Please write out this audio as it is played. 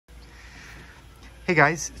Hey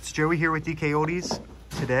guys, it's Joey here with DKOldies.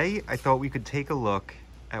 Today, I thought we could take a look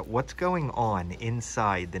at what's going on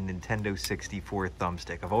inside the Nintendo 64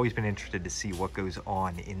 thumbstick. I've always been interested to see what goes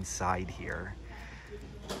on inside here.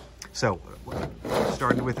 So,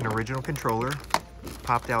 started with an original controller,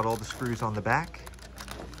 popped out all the screws on the back.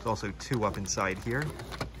 There's also two up inside here.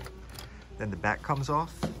 Then the back comes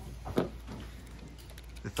off.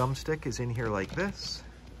 The thumbstick is in here like this,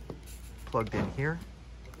 plugged in here.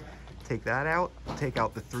 Take that out, take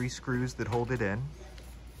out the three screws that hold it in.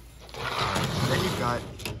 Then you've got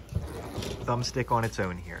thumbstick on its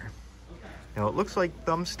own here. Now it looks like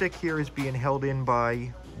thumbstick here is being held in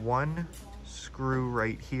by one screw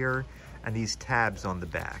right here and these tabs on the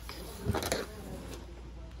back.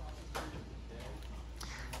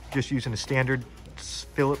 Just using a standard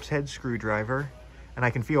Phillips head screwdriver, and I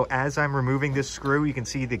can feel as I'm removing this screw, you can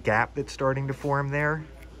see the gap that's starting to form there.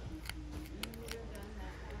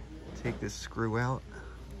 Take this screw out.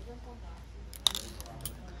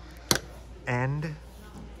 And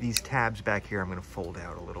these tabs back here, I'm going to fold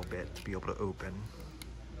out a little bit to be able to open.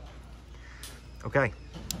 Okay.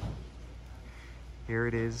 Here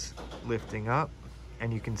it is lifting up.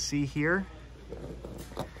 And you can see here,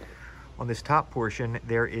 on this top portion,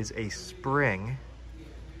 there is a spring.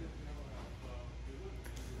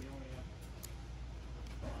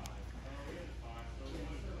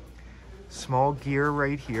 Small gear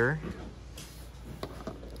right here.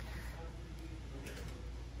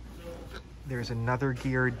 There's another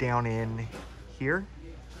gear down in here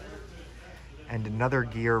and another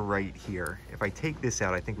gear right here. If I take this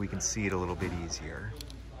out, I think we can see it a little bit easier.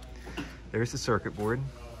 There's the circuit board.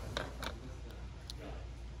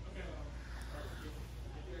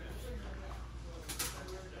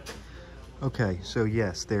 Okay, so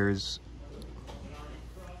yes, there's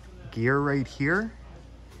gear right here.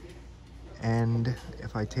 And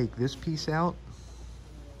if I take this piece out,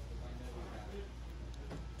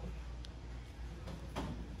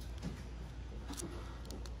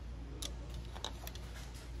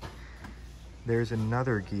 there's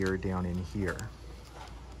another gear down in here.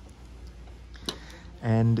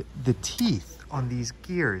 And the teeth on these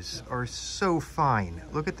gears are so fine.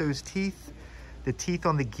 Look at those teeth, the teeth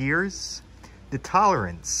on the gears, the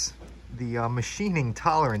tolerance. The machining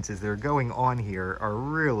tolerances that are going on here are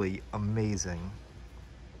really amazing.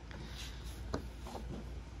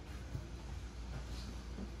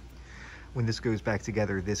 When this goes back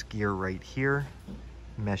together, this gear right here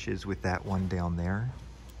meshes with that one down there.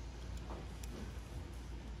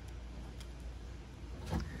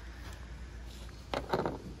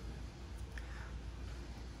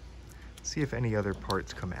 See if any other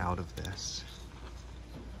parts come out of this.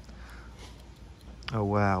 Oh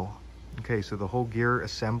wow. Okay, so the whole gear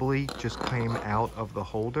assembly just came out of the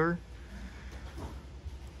holder.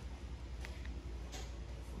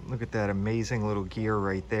 Look at that amazing little gear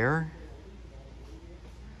right there,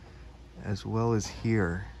 as well as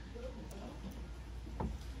here.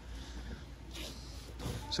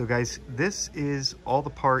 So guys, this is all the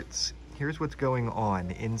parts. Here's what's going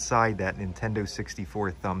on inside that Nintendo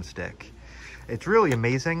 64 thumbstick. It's really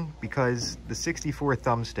amazing because the 64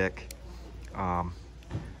 thumbstick,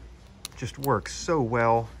 just works so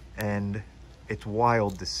well, and it's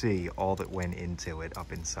wild to see all that went into it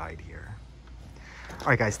up inside here. All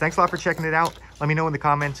right, guys, thanks a lot for checking it out. Let me know in the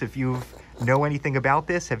comments if you know anything about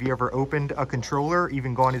this. Have you ever opened a controller,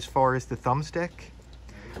 even gone as far as the thumbstick?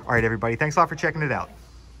 All right, everybody, thanks a lot for checking it out.